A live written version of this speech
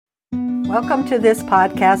Welcome to this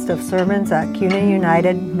podcast of sermons at CUNA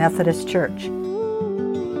United Methodist Church.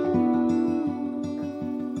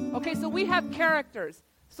 Okay, so we have characters.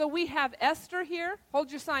 So we have Esther here.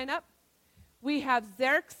 Hold your sign up. We have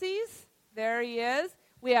Xerxes. There he is.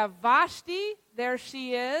 We have Vashti. There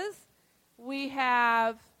she is. We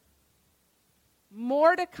have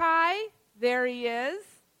Mordecai. There he is.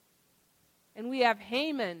 And we have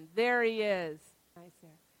Haman. There he is. Nice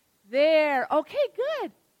there. There. Okay,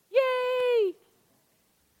 good. Yay!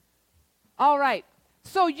 All right.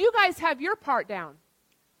 So you guys have your part down.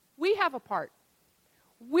 We have a part.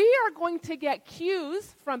 We are going to get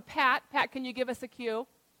cues from Pat. Pat, can you give us a cue?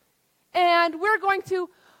 And we're going to,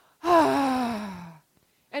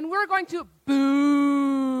 and we're going to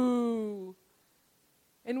boo.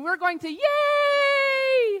 And we're going to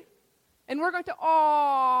yay. And we're going to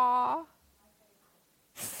aw.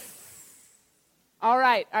 All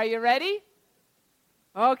right, are you ready?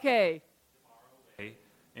 Okay.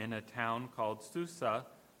 In a town called Susa,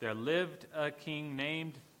 there lived a king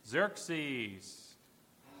named Xerxes.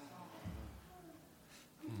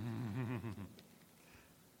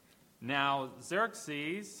 Now,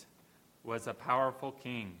 Xerxes was a powerful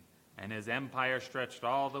king, and his empire stretched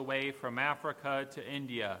all the way from Africa to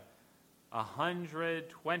India,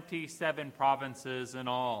 127 provinces in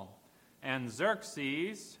all. And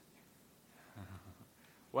Xerxes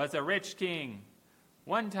was a rich king.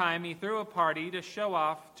 One time he threw a party to show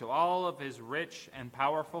off to all of his rich and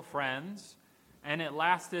powerful friends, and it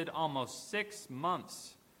lasted almost 6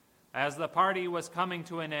 months. As the party was coming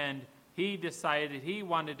to an end, he decided he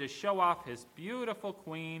wanted to show off his beautiful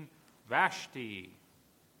queen, Vashti.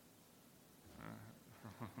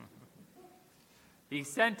 He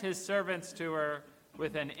sent his servants to her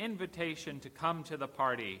with an invitation to come to the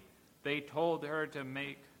party. They told her to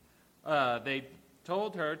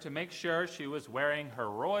make sure she was wearing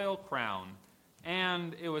her royal crown,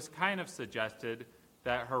 and it was kind of suggested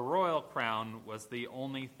that her royal crown was the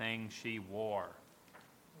only thing she wore.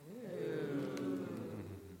 Ooh.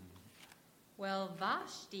 Well,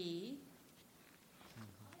 Vashti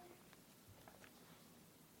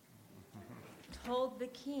told the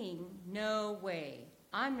king, "No way,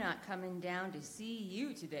 I'm not coming down to see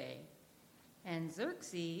you today." And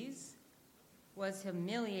Xerxes was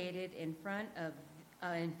humiliated in front of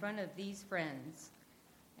these friends.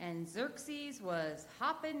 And Xerxes was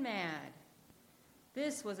hopping mad.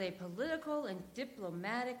 This was a political and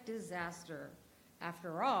diplomatic disaster.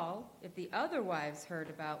 After all, if the other wives heard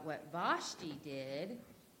about what Vashti did,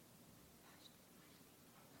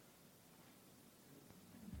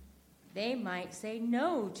 they might say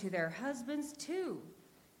no to their husbands too,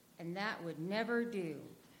 and that would never do.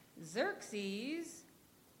 Xerxes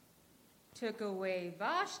took away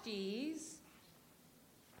Vashti's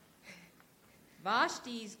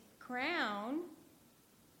crown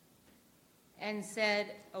and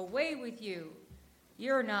said, "Away with you.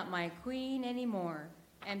 You're not my queen anymore."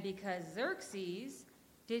 And because Xerxes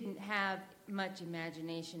didn't have much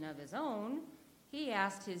imagination of his own, he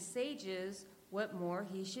asked his sages what more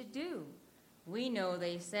he should do. We know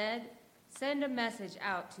they said, "Send a message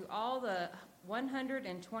out to all the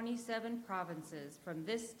 127 provinces from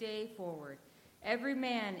this day forward. Every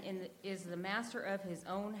man is the master of his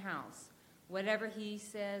own house. Whatever he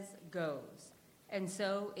says goes." And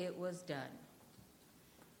so it was done.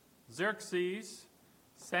 Xerxes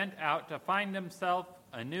sent out to find himself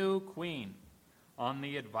a new queen. On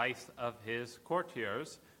the advice of his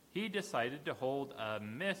courtiers, he decided to hold a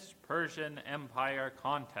Miss Persian Empire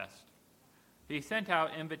contest. He sent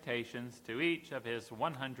out invitations to each of his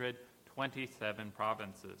 127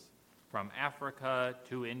 provinces, from Africa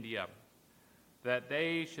to India, that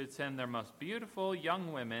they should send their most beautiful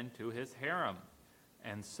young women to his harem.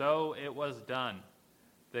 And so it was done.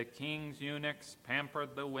 The king's eunuchs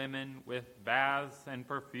pampered the women with baths and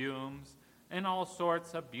perfumes and all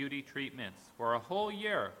sorts of beauty treatments for a whole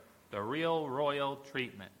year, the real royal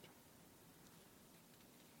treatment.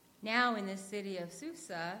 Now in the city of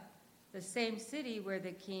Susa, the same city where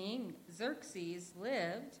the king Xerxes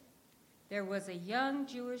lived, there was a young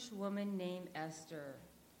Jewish woman named Esther.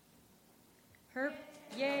 Her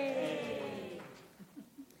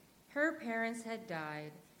parents had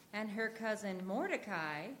died, and her cousin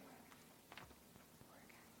Mordecai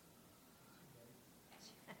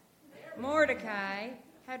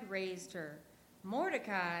had raised her.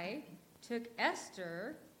 Mordecai took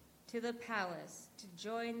Esther to the palace to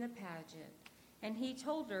join the pageant, and he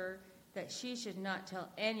told her that she should not tell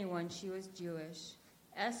anyone she was Jewish.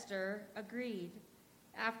 Esther agreed.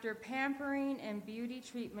 After pampering and beauty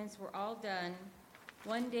treatments were all done,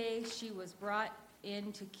 one day she was brought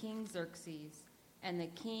in to King Xerxes. and the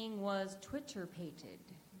king was twitcher-pated.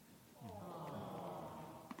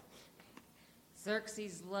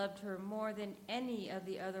 Xerxes loved her more than any of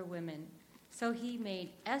the other women, so he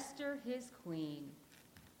made Esther his queen.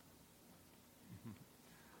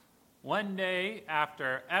 One day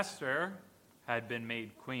after Esther had been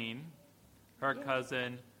made queen, her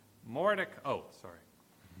cousin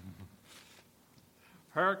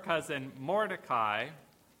Her cousin Mordecai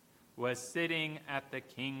was sitting at the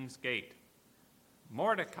king's gate.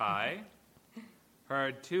 Mordecai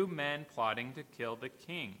heard two men plotting to kill the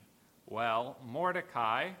king. Well,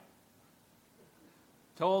 Mordecai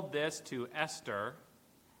told this to Esther,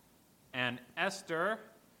 and Esther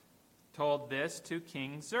told this to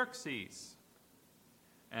King Xerxes.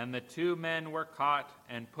 And the two men were caught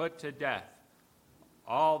and put to death.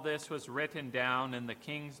 All this was written down in the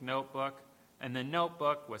king's notebook, and the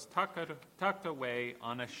notebook was tucked away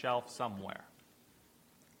on a shelf somewhere.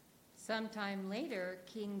 Sometime later,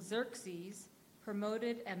 King Xerxes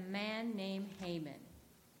promoted a man named Haman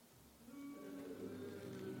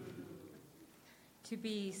to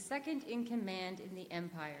be second in command in the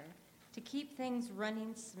empire, to keep things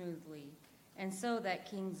running smoothly, and so that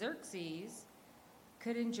King Xerxes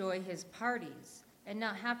could enjoy his parties and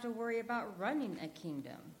not have to worry about running a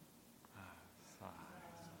kingdom.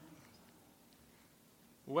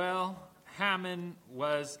 Well, Haman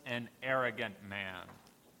was an arrogant man.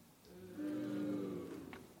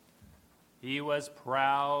 He was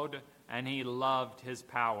proud and he loved his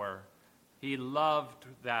power. He loved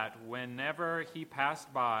that whenever he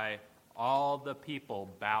passed by, all the people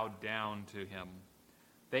bowed down to him.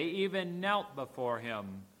 They even knelt before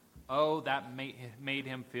him. Oh, that made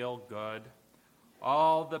him feel good.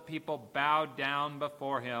 All the people bowed down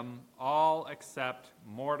before him, all except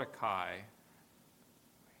Mordecai,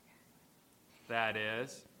 that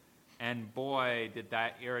is. And boy, did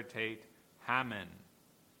that irritate Haman.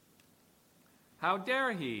 How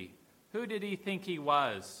dare he? Who did he think he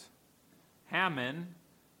was? Haman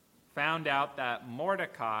found out that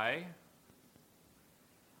Mordecai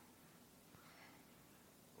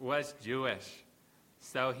was Jewish.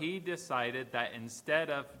 So he decided that instead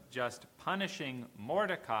of just punishing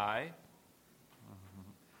Mordecai,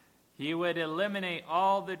 he would eliminate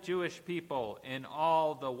all the Jewish people in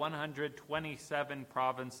all the 127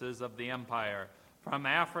 provinces of the empire, from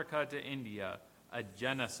Africa to India, a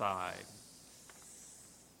genocide.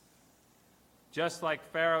 Just like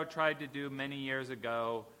Pharaoh tried to do many years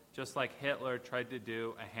ago, just like Hitler tried to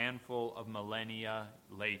do a handful of millennia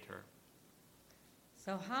later.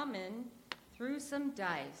 So Haman threw some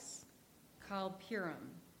dice, called Purim,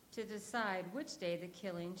 to decide which day the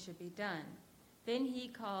killing should be done. Then he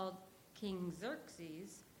called King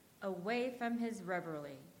Xerxes away from his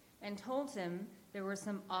revelry and told him there were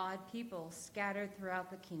some odd people scattered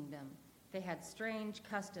throughout the kingdom. They had strange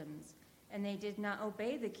customs, and they did not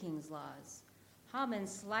obey the king's laws. Haman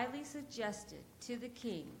slyly suggested to the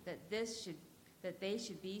king that they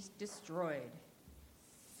should be destroyed.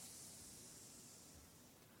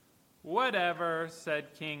 Whatever,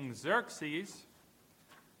 said King Xerxes.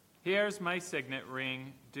 Here's my signet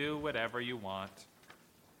ring. Do whatever you want.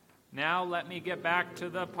 Now let me get back to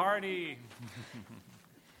the party.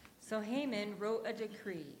 So Haman wrote a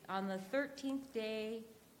decree on the 13th day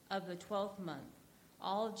of the 12th month.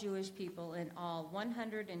 All Jewish people in all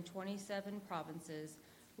 127 provinces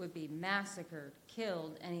would be massacred,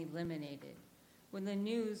 killed, and eliminated. When the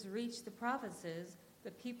news reached the provinces, the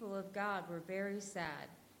people of God were very sad.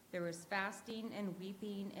 There was fasting and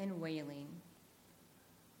weeping and wailing.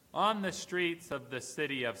 On the streets of the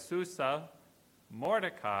city of Susa,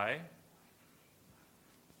 Mordecai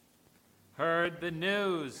heard the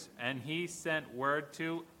news, and he sent word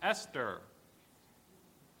to Esther.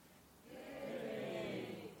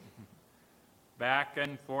 Back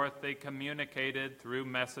and forth they communicated through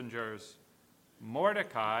messengers.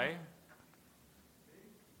 Mordecai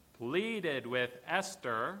pleaded with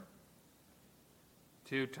Esther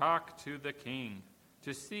to talk to the king,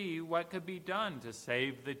 to see what could be done to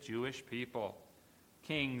save the Jewish people.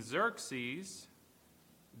 King Xerxes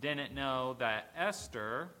didn't know that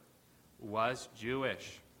Esther was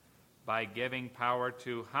Jewish. By giving power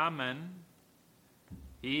to Haman,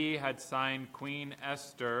 he had signed Queen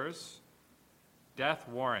Esther's death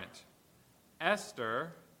warrant.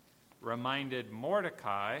 Esther reminded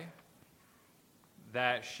Mordecai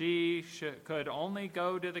that she could only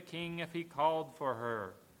go to the king if he called for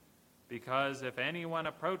her, because if anyone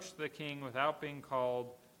approached the king without being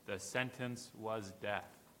called, the sentence was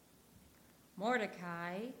death.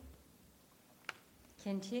 Mordecai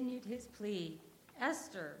continued his plea.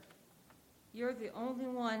 Esther, you're the only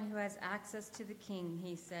one who has access to the king,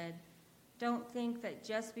 he said. Don't think that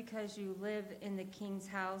just because you live in the king's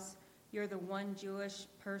house, you're the one Jewish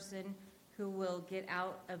person who will get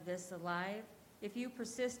out of this alive. If you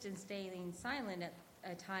persist in staying silent at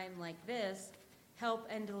a time like this, help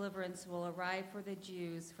and deliverance will arrive for the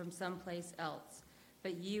Jews from someplace else,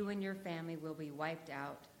 but you and your family will be wiped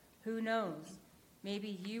out. Who knows?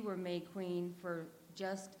 Maybe you were made queen for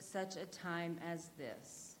just such a time as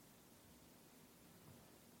this.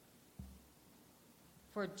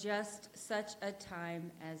 For just such a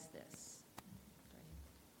time as this.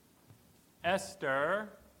 Esther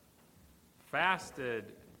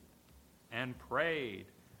fasted and prayed,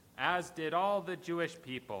 as did all the Jewish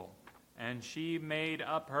people, and she made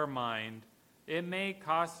up her mind. It may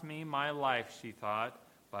cost me my life, she thought,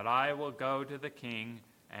 but I will go to the king,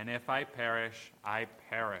 and if I perish, I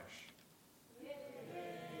perish.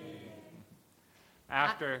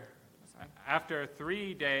 After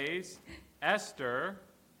 3 days, Esther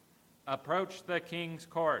approached the king's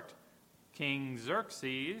court. King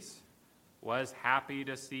Xerxes was happy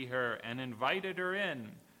to see her and invited her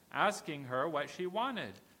in, asking her what she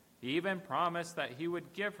wanted. He even promised that he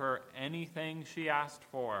would give her anything she asked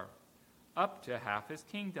for, up to half his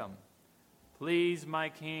kingdom. "Please, my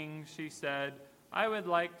king," she said, I would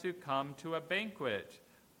like you to come to a banquet.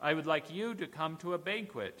 I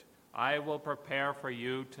will prepare for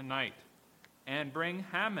you tonight. And bring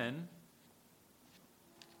Haman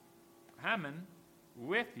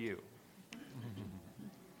with you."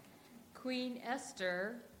 Queen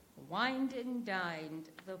Esther wined and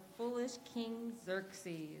dined the foolish King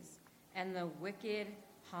Xerxes and the wicked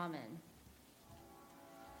Haman.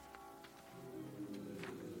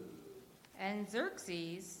 And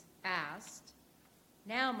Xerxes asked,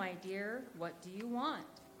 "Now, my dear, what do you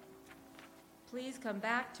want? Please come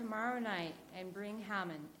back tomorrow night and bring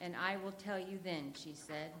Haman, and I will tell you then," she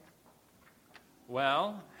said.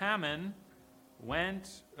 Well, Haman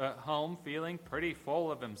went home feeling pretty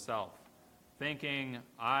full of himself, thinking,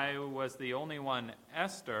 I was the only one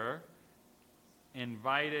Esther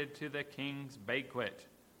invited to the king's banquet.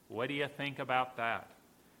 What do you think about that?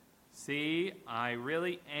 See, I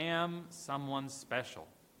really am someone special.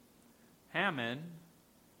 Haman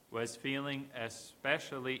was feeling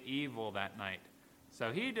especially evil that night,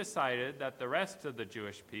 so he decided that the rest of the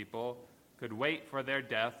Jewish people could wait for their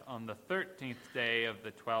death on the 13th day of the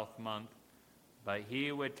 12th month, but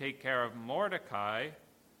he would take care of Mordecai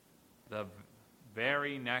the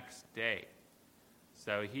very next day.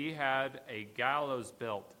 So he had a gallows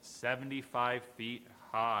built 75 feet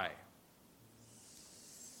high.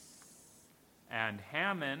 And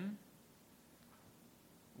Haman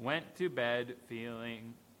went to bed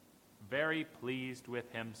feeling very pleased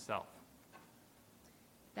with himself.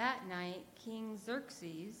 That night, King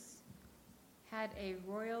Xerxes had a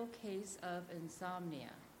royal case of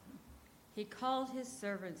insomnia. He called his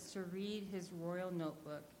servants to read his royal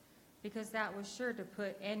notebook, because that was sure to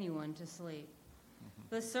put anyone to sleep.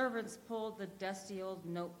 The servants pulled the dusty old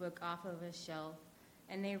notebook off of a shelf,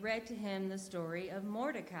 and they read to him the story of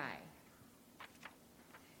Mordecai,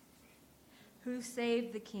 who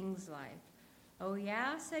saved the king's life. "Oh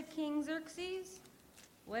yeah," said King Xerxes.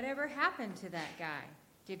 "Whatever happened to that guy?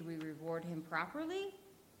 Did we reward him properly?"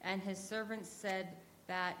 And his servants said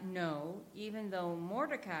that no, even though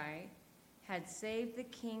Mordecai had saved the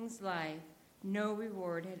king's life, no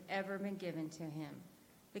reward had ever been given to him.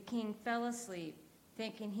 The king fell asleep,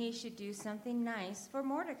 thinking he should do something nice for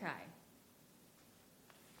Mordecai.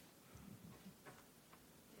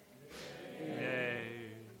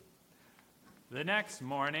 Yay. The next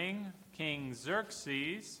morning, King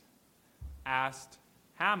Xerxes asked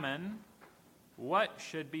Haman what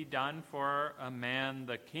should be done for a man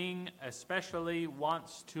the king especially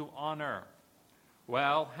wants to honor.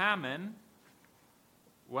 Well, Haman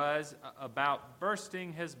was about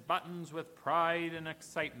bursting his buttons with pride and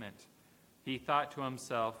excitement. He thought to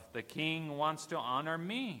himself, the king wants to honor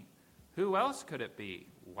me. Who else could it be?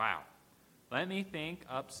 Wow. Let me think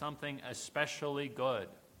up something especially good.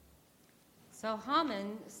 So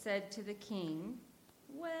Haman said to the king,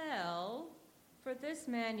 "Well, for this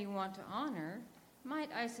man you want to honor,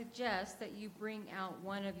 might I suggest that you bring out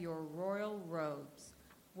one of your royal robes,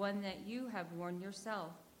 one that you have worn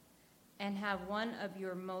yourself, and have one of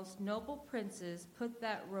your most noble princes put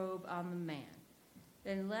that robe on the man.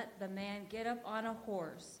 Then let the man get up on a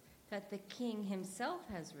horse that the king himself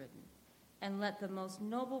has ridden, and let the most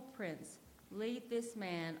noble prince lead this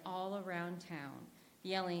man all around town,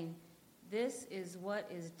 yelling, 'This is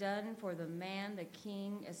what is done for the man the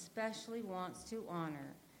king especially wants to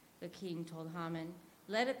honor.'" The king told Haman,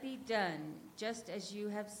 "Let it be done, just as you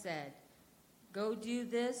have said. Go do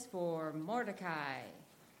this for Mordecai."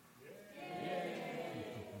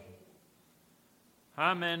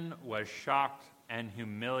 Haman was shocked and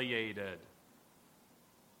humiliated.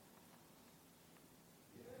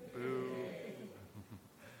 Boo.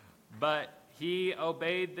 But he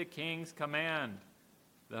obeyed the king's command.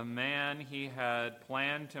 The man he had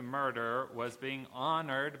planned to murder was being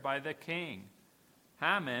honored by the king.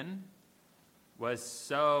 Haman was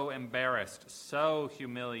so embarrassed, so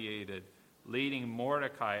humiliated, leading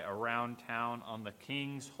Mordecai around town on the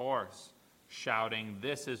king's horse, shouting,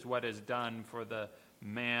 "This is what is done for the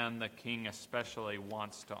man the king especially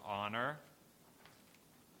wants to honor."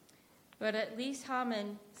 But at least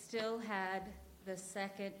Haman still had the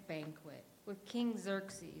second banquet with King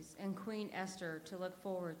Xerxes and Queen Esther to look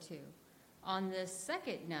forward to. On this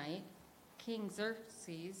second night, King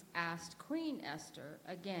Xerxes asked Queen Esther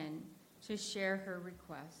again to share her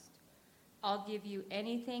request. "I'll give you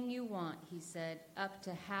anything you want," he said, "up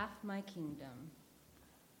to half my kingdom."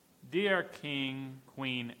 "Dear King,"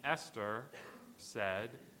 Queen Esther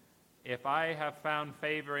said, "if I have found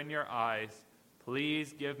favor in your eyes,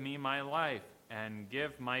 please give me my life and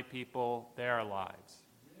give my people their lives.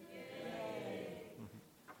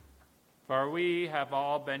 For we have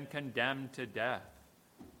all been condemned to death."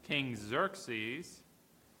 King Xerxes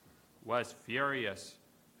was furious.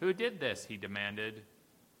 "Who did this?" he demanded.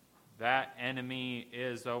 "That enemy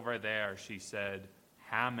is over there," she said,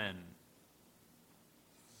 "Haman."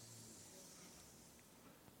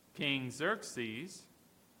 King Xerxes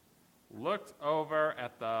looked over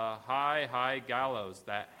at the high gallows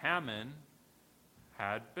that Haman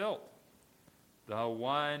had built, the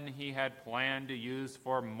one he had planned to use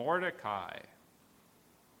for Mordecai.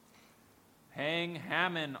 "Hang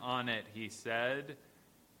Haman on it," he said,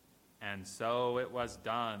 and so it was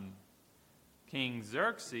done. King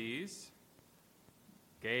Xerxes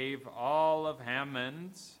gave all of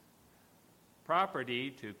Haman's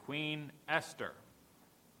property to Queen Esther,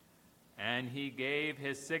 and he gave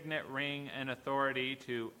his signet ring and authority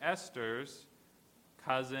to Esther's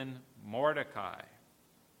cousin Mordecai.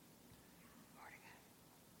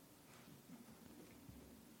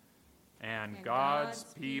 And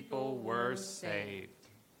God's people were saved.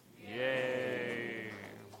 Yay!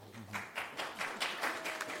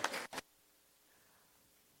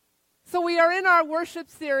 So we are in our worship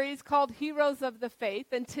series called Heroes of the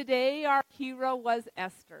Faith, and today our hero was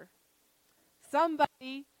Esther.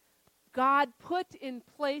 Somebody God put in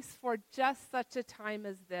place for just such a time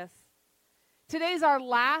as this. Today's our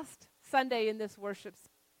last Sunday in this worship series.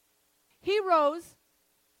 Heroes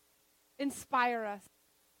inspire us.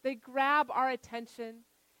 They grab our attention.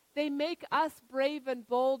 They make us brave and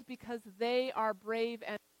bold because they are brave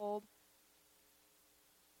and bold.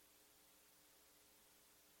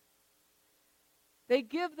 They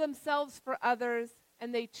give themselves for others,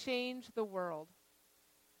 and they change the world.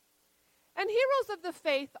 And heroes of the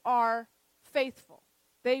faith are faithful.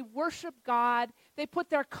 They worship God. They put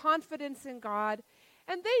their confidence in God.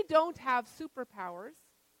 And they don't have superpowers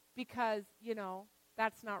because,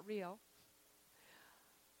 that's not real.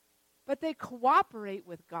 But they cooperate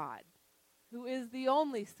with God, who is the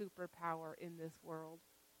only superpower in this world.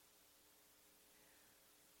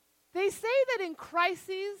 They say that in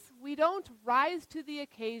crises, we don't rise to the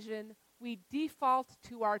occasion, we default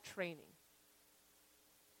to our training.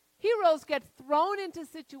 Heroes get thrown into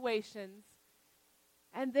situations,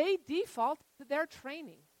 and they default to their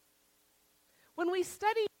training. When we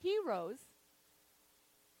study heroes,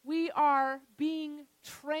 we are being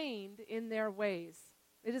trained in their ways.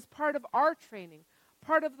 It is part of our training,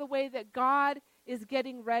 part of the way that God is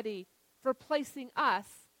getting ready for placing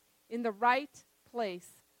us in the right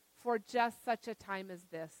place for just such a time as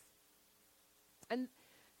this. And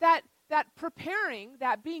that preparing,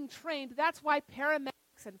 that being trained, that's why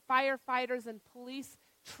paramedics and firefighters and police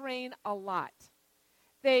train a lot.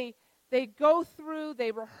 They go through,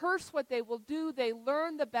 they rehearse what they will do, they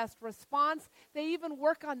learn the best response, they even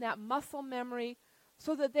work on that muscle memory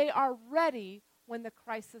so that they are ready when the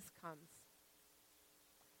crisis comes.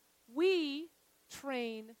 We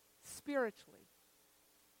train spiritually.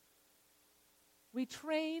 We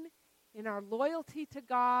train in our loyalty to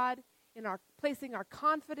God, in our placing our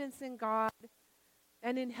confidence in God,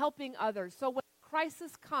 and in helping others. So when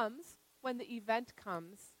crisis comes, when the event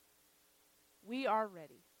comes, we are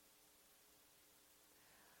ready.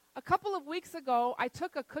 A couple of weeks ago, I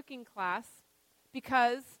took a cooking class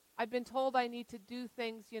because I've been told I need to do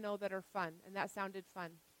things, that are fun, and that sounded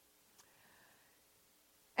fun.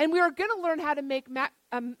 And we were going to learn how to make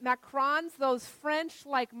macarons, those French,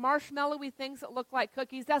 marshmallowy things that look like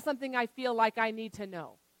cookies. That's something I feel like I need to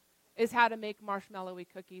know, is how to make marshmallowy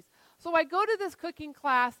cookies. So I go to this cooking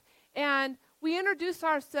class, and we introduce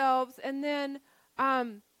ourselves, and then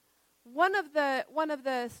one of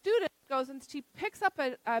the students goes and she picks up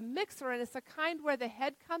a mixer, and it's a kind where the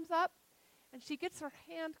head comes up, and she gets her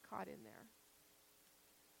hand caught in there.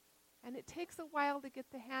 And it takes a while to get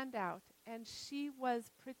the hand out, and she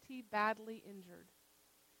was pretty badly injured.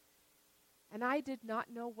 And I did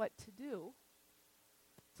not know what to do,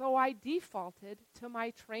 so I defaulted to my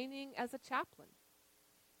training as a chaplain,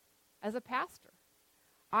 as a pastor.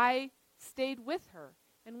 I stayed with her,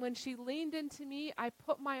 and when she leaned into me, I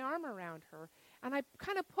put my arm around her, and I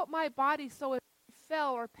kind of put my body so if she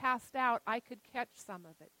fell or passed out, I could catch some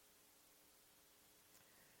of it.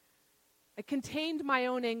 I contained my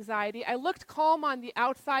own anxiety. I looked calm on the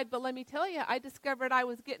outside, but let me tell you, I discovered I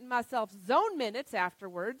was getting myself zone minutes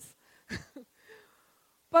afterwards.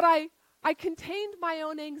 But I contained my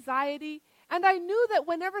own anxiety, and I knew that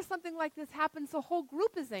whenever something like this happens, the whole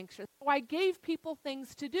group is anxious. So I gave people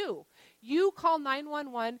things to do. You call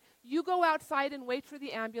 911. You go outside and wait for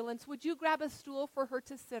the ambulance. Would you grab a stool for her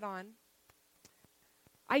to sit on?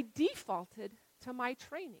 I defaulted to my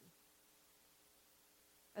training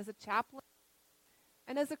as a chaplain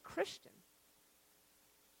and as a Christian.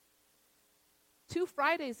 2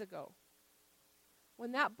 Fridays ago,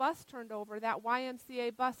 when that bus turned over, that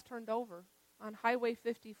YMCA bus turned over on Highway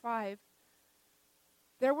 55,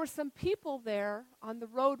 there were some people there on the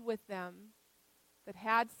road with them that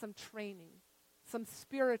had some training, some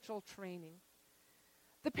spiritual training.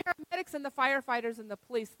 The paramedics and the firefighters and the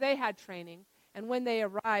police, they had training, and when they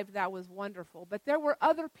arrived, that was wonderful. But there were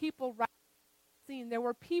other people right on the scene. There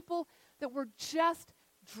were people that were just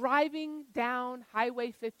driving down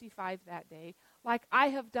Highway 55 that day, like I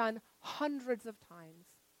have done hundreds of times.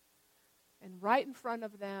 And right in front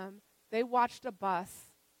of them, they watched a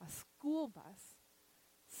bus, a school bus,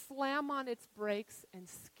 slam on its brakes and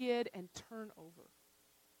skid and turn over.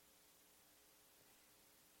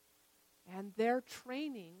 And their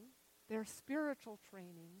training, their spiritual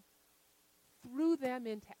training, threw them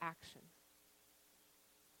into action.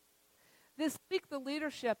 This week, the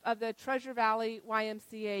leadership of the Treasure Valley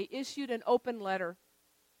YMCA issued an open letter.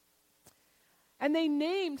 And they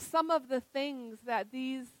named some of the things that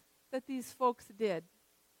these folks did.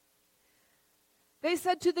 They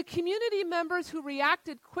said, to the community members who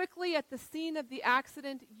reacted quickly at the scene of the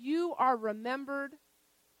accident, you are remembered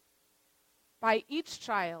by each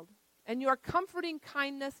child, and your comforting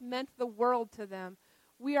kindness meant the world to them.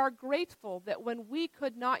 We are grateful that when we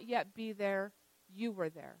could not yet be there, you were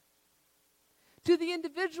there. To the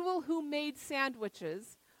individual who made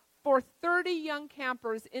sandwiches for 30 young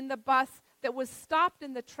campers in the bus that was stopped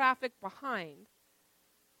in the traffic behind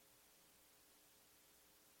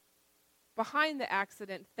the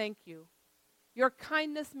accident, thank you. Your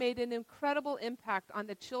kindness made an incredible impact on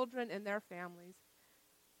the children and their families.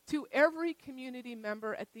 To every community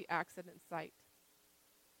member at the accident site,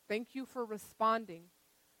 thank you for responding,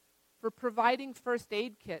 for providing first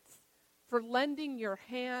aid kits, for lending your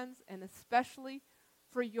hands, and especially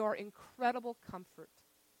for your incredible comfort.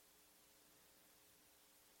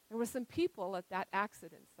 There were some people at that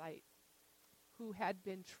accident site who had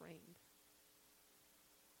been trained.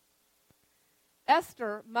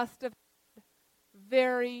 Esther must have had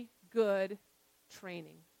very good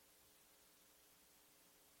training.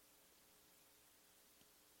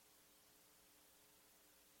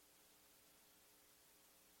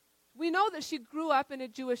 We know that she grew up in a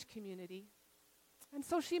Jewish community, and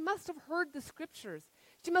so she must have heard the scriptures.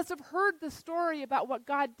 She must have heard the story about what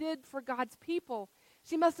God did for God's people.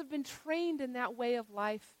 She must have been trained in that way of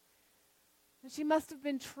life. And she must have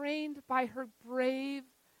been trained by her brave,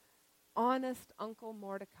 honest Uncle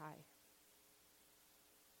Mordecai.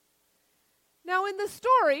 Now, in the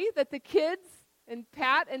story that the kids and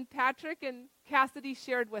Pat and Patrick and Cassidy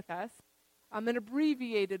shared with us, in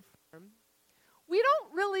abbreviated form, we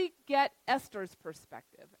don't really get Esther's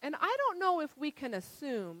perspective. And I don't know if we can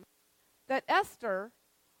assume that Esther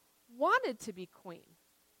wanted to be queen,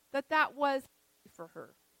 that was for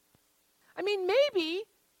her. I mean, maybe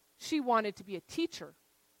she wanted to be a teacher.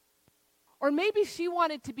 Or maybe she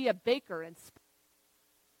wanted to be a baker and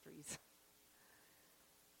pastries.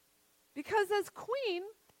 Because as queen,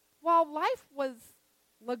 while life was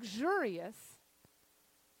luxurious,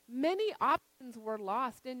 many options were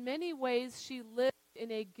lost. In many ways, she lived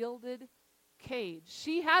in a gilded cage.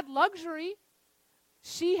 She had luxury.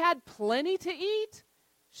 She had plenty to eat.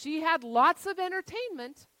 She had lots of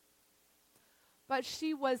entertainment. But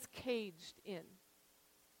she was caged in.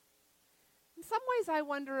 In some ways, I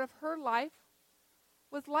wonder if her life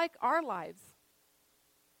was like our lives.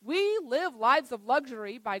 We live lives of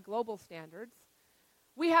luxury by global standards.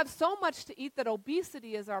 We have so much to eat that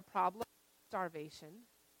obesity is our problem, starvation.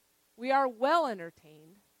 We are well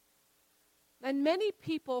entertained. And many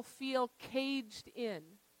people feel caged in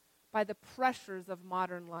by the pressures of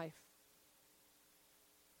modern life.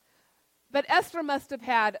 But Esther must have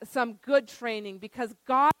had some good training because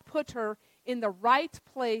God put her in the right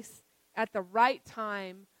place at the right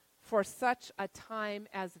time for such a time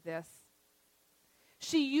as this.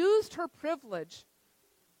 She used her privilege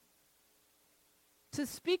to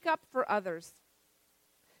speak up for others.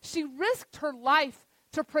 She risked her life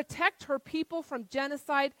to protect her people from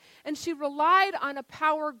genocide, and she relied on a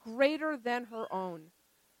power greater than her own.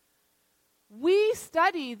 We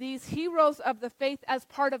study these heroes of the faith as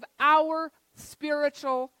part of our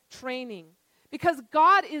spiritual training because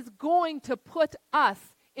God is going to put us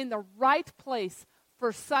in the right place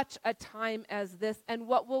for such a time as this. And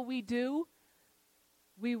what will we do?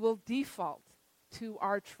 We will default to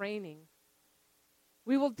our training.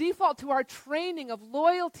 We will default to our training of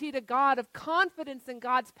loyalty to God, of confidence in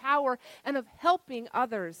God's power, and of helping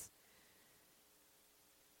others.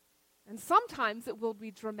 And sometimes it will be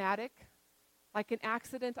dramatic, like an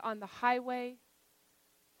accident on the highway,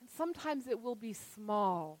 and sometimes it will be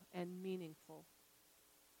small and meaningful.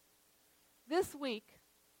 This week,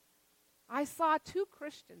 I saw two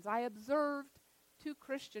Christians. I observed two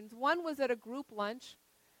Christians. One was at a group lunch,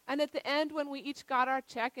 and at the end, when we each got our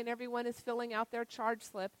check and everyone is filling out their charge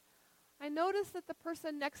slip, I noticed that the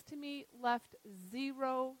person next to me left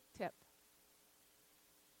 0 tip.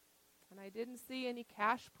 And I didn't see any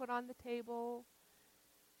cash put on the table.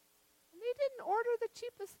 And they didn't order the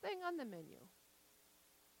cheapest thing on the menu.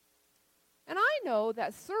 And I know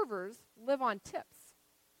that servers live on tips,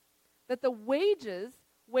 that the wages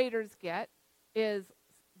waiters get is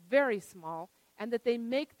very small, and that they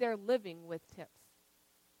make their living with tips.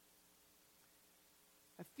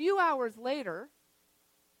 A few hours later,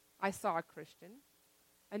 I saw a Christian,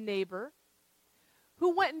 a neighbor,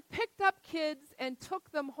 who went and picked up kids and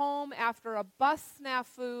took them home after a bus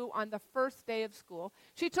snafu on the first day of school.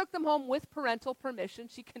 She took them home with parental permission.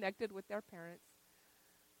 She connected with their parents.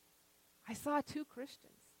 I saw two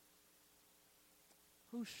Christians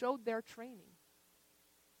who showed their training.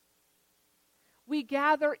 We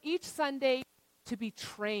gather each Sunday to be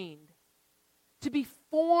trained, to be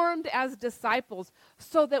formed as disciples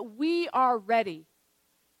so that we are ready.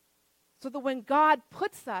 So that when God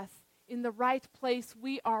puts us in the right place,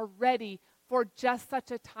 we are ready for just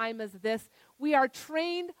such a time as this. We are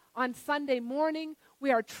trained on Sunday morning.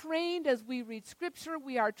 We are trained as we read Scripture.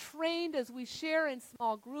 We are trained as we share in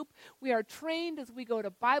small group. We are trained as we go to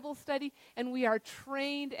Bible study. And we are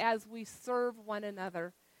trained as we serve one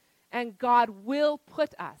another. And God will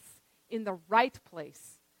put us in the right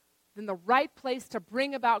place to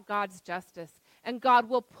bring about God's justice. And God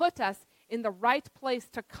will put us in the right place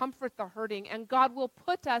to comfort the hurting. And God will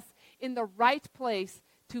put us in the right place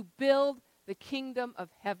to build the kingdom of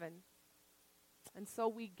heaven. And so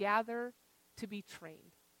we gather to be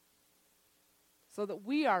trained so that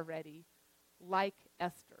we are ready, like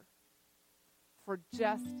Esther, for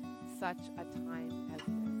just such a time as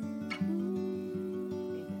this.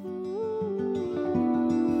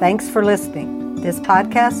 Thanks for listening. This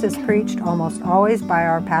podcast is preached almost always by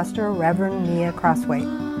our pastor, Reverend Mia Crossway.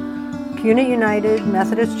 Cuna United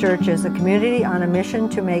Methodist Church is a community on a mission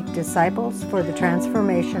to make disciples for the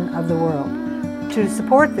transformation of the world. To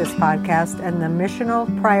support this podcast and the missional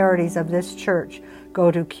priorities of this church, go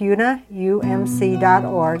to cunaumc.org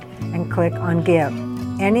and click on Give.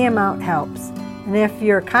 Any amount helps. And if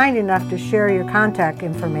you're kind enough to share your contact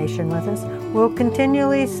information with us, we'll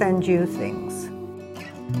continually send you things.